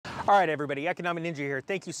All right, everybody, Economic Ninja here.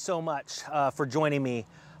 Thank you so much for joining me.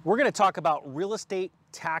 We're gonna talk about real estate,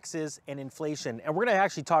 taxes, and inflation. And we're gonna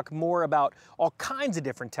actually talk more about all kinds of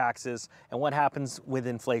different taxes and what happens with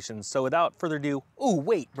inflation. So without further ado,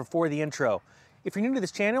 before the intro. If you're new to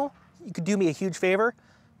this channel, you could do me a huge favor.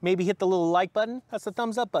 Maybe hit the little like button. That's the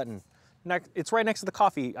thumbs up button. It's right next to the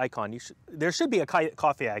coffee icon. There should be a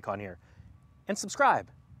coffee icon here. And subscribe.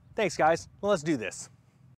 Thanks, guys. Well, let's do this.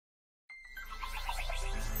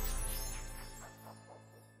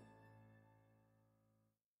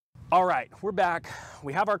 All right, we're back.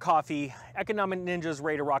 We have our coffee. Economic Ninja's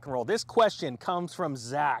ready to rock and roll. This question comes from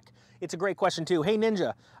Zach. It's a great question too. Hey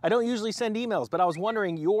Ninja, I don't usually send emails, but I was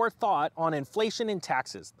wondering your thought on inflation and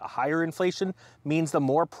taxes. The higher inflation means the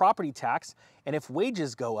more property tax, and if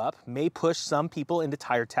wages go up, may push some people into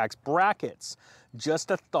higher tax brackets. Just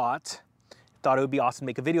a thought. Thought it would be awesome to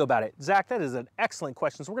make a video about it. Zach, that is an excellent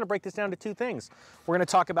question. So we're gonna break this down to two things. We're gonna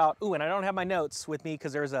talk about, and I don't have my notes with me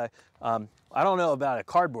because there's I don't know about a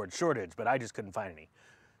cardboard shortage, but I just couldn't find any.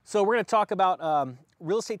 So we're gonna talk about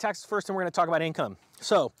real estate taxes first, and we're gonna talk about income.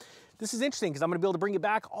 So this is interesting because I'm gonna be able to bring it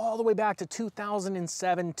back all the way back to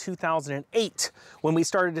 2007, 2008, when we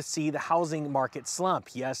started to see the housing market slump.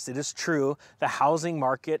 Yes, it is true. The housing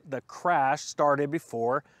market, the crash started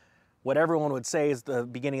before what everyone would say is the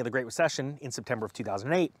beginning of the Great Recession in September of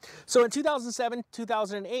 2008. So in 2007,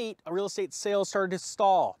 2008, real estate sales started to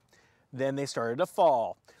stall. Then they started to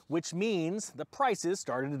fall, which means the prices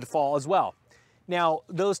started to fall as well. Now,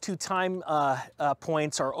 those two time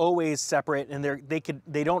points are always separate, and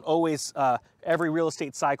they don't always, every real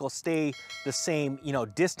estate cycle stay the same,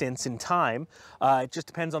 distance in time. It just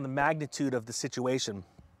depends on the magnitude of the situation.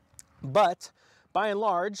 But by and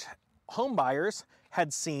large, home buyers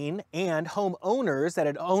had seen, and homeowners that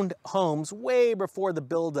had owned homes way before the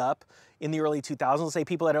buildup in the early 2000s, let's say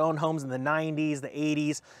people that had owned homes in the 90s, the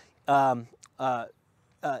 80s,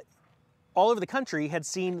 all over the country had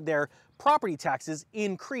seen their property taxes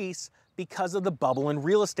increase because of the bubble in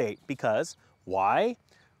real estate. Because why?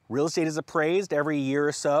 Real estate is appraised every year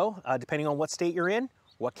or so, depending on what state you're in,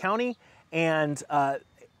 what county, and a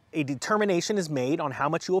determination is made on how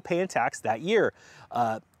much you will pay in tax that year.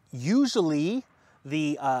 Usually,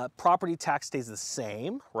 the property tax stays the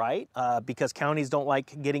same, right? Because counties don't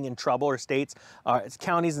like getting in trouble, or states,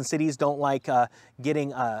 counties and cities don't like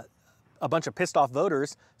getting a bunch of pissed off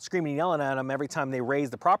voters screaming and yelling at them every time they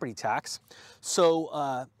raise the property tax.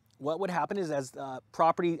 So what would happen is as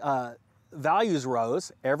property values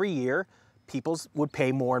rose every year, people would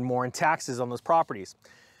pay more and more in taxes on those properties.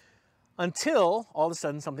 Until all of a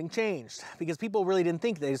sudden something changed, because people really didn't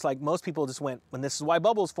think. They just, like most people, just went, when this is why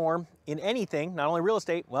bubbles form in anything, not only real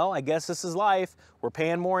estate, well, I guess this is life. We're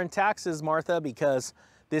paying more in taxes, Martha, because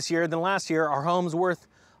this year than last year, our home's worth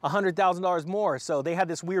 $100,000 more. So they had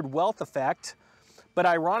this weird wealth effect. But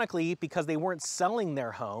ironically, because they weren't selling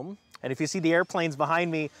their home, and if you see the airplanes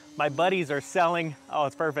behind me, my buddies are selling, oh,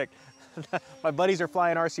 it's perfect. My buddies are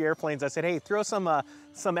flying RC airplanes. I said, hey, throw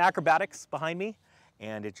some acrobatics behind me.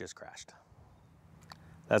 And it just crashed.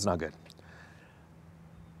 That's not good.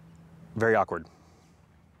 Very awkward.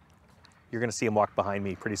 You're gonna see him walk behind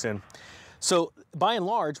me pretty soon. So by and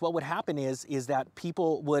large, what would happen is that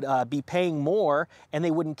people would be paying more, and they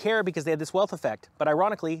wouldn't care because they had this wealth effect. But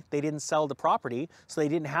ironically, they didn't sell the property, so they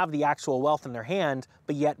didn't have the actual wealth in their hand,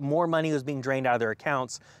 but yet more money was being drained out of their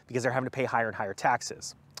accounts because they're having to pay higher and higher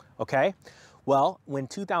taxes, okay? Well, when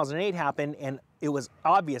 2008 happened, and it was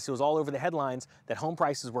obvious, it was all over the headlines that home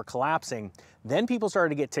prices were collapsing, then people started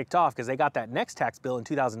to get ticked off because they got that next tax bill in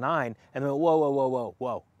 2009 and they went,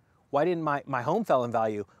 whoa. Why didn't my home fell in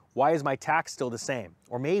value? Why is my tax still the same?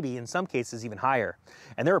 Or maybe in some cases even higher.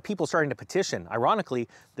 And there were people starting to petition. Ironically,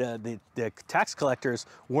 the tax collectors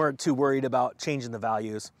weren't too worried about changing the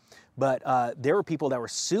values, but there were people that were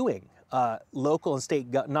suing local and state,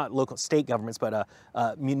 not local state governments, but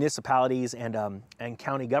municipalities and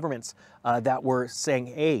county governments that were saying,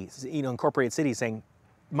 hey, incorporated cities saying,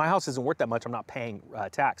 my house isn't worth that much, I'm not paying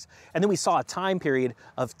tax. And then we saw a time period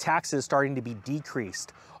of taxes starting to be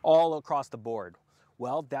decreased all across the board.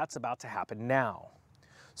 Well, that's about to happen now.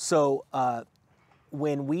 So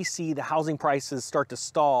when we see the housing prices start to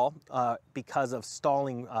stall because of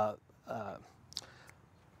stalling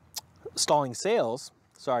sales,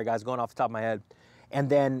 sorry guys, going off the top of my head, and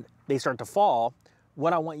then they start to fall,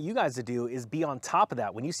 what I want you guys to do is be on top of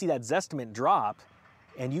that. When you see that Zestimate drop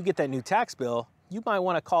and you get that new tax bill, you might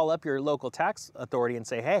want to call up your local tax authority and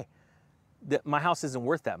say, hey, my house isn't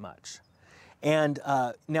worth that much. And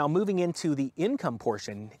now moving into the income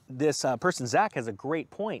portion, this person, Zach, has a great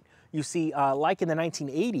point. You see, like in the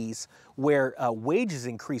 1980s, where wages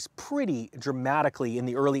increased pretty dramatically in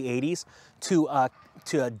the early 80s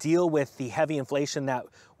to deal with the heavy inflation that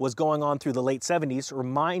was going on through the late 70s.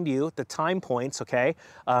 Remind you, the time points, okay?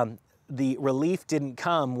 The relief didn't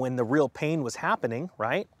come when the real pain was happening,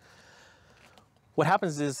 right? What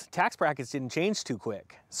happens is tax brackets didn't change too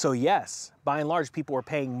quick. So yes, by and large, people were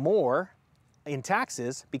paying more in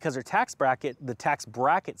taxes because their tax bracket, the tax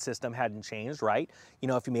bracket system hadn't changed, right? You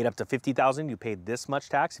know, if you made up to 50,000, you paid this much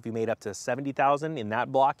tax. If you made up to 70,000 in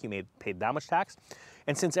that block, you paid that much tax.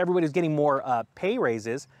 And since everybody was getting more pay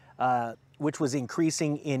raises, which was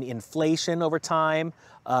increasing in inflation over time,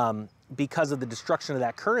 because of the destruction of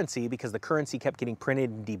that currency, because the currency kept getting printed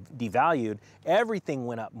and devalued, everything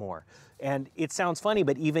went up more. And it sounds funny,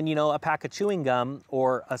 but even, you know, a pack of chewing gum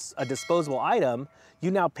or a disposable item,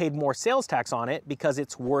 you now paid more sales tax on it because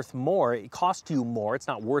it's worth more. It cost you more. It's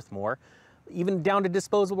not worth more. Even down to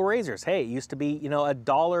disposable razors. Hey, it used to be, you know,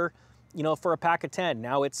 $1, you know, for a pack of 10.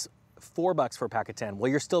 Now it's $4 for a pack of 10. Well,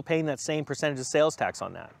 you're still paying that same percentage of sales tax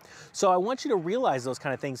on that. So I want you to realize those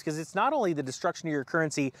kind of things, because it's not only the destruction of your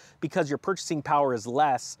currency because your purchasing power is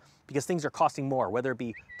less, because things are costing more, whether it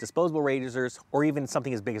be disposable razors or even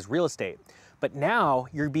something as big as real estate. But now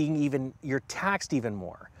you're taxed even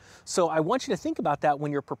more. So I want you to think about that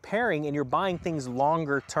when you're preparing and you're buying things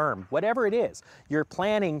longer term, whatever it is. You're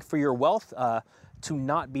planning for your wealth to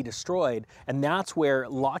not be destroyed. And that's where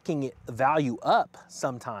locking value up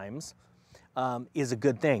sometimes is a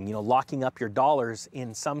good thing. You know, locking up your dollars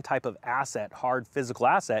in some type of asset, hard physical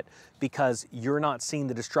asset, because you're not seeing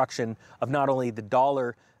the destruction of not only the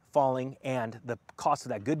dollar falling and the cost of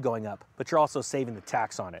that good going up, but you're also saving the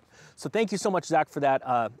tax on it. So thank you so much, Zach, for that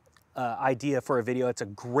idea for a video. It's a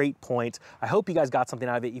great point. I hope you guys got something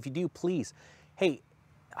out of it. If you do, please, hey,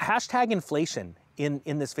 hashtag inflation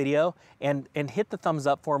in this video and hit the thumbs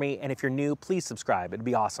up for me. And if you're new, please subscribe. It'd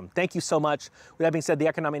be awesome. Thank you so much. With that being said, the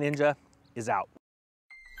Economic Ninja is out.